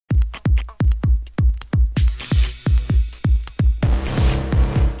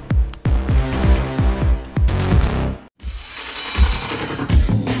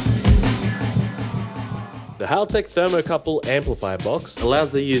Haltech Thermocouple Amplifier Box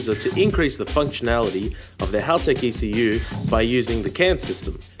allows the user to increase the functionality of their Haltech ECU by using the CAN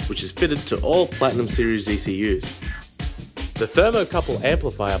system, which is fitted to all Platinum Series ECUs. The Thermocouple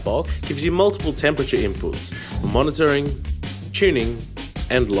Amplifier Box gives you multiple temperature inputs for monitoring, tuning,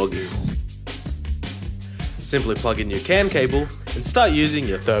 and logging. Simply plug in your CAN cable and start using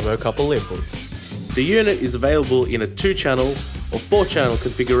your thermocouple inputs. The unit is available in a 2-channel or 4-channel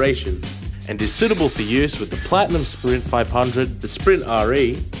configuration and is suitable for use with the Platinum Sprint 500, the Sprint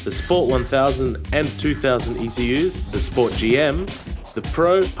RE, the Sport 1000 and 2000 ECUs, the Sport GM, the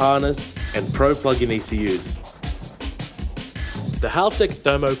Pro, Harness and Pro plug-in ECUs. The Haltech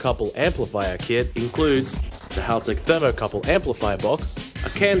Thermocouple Amplifier Kit includes the Haltech Thermocouple Amplifier Box, a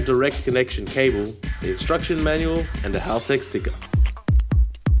CAN direct connection cable, the instruction manual and a Haltech sticker.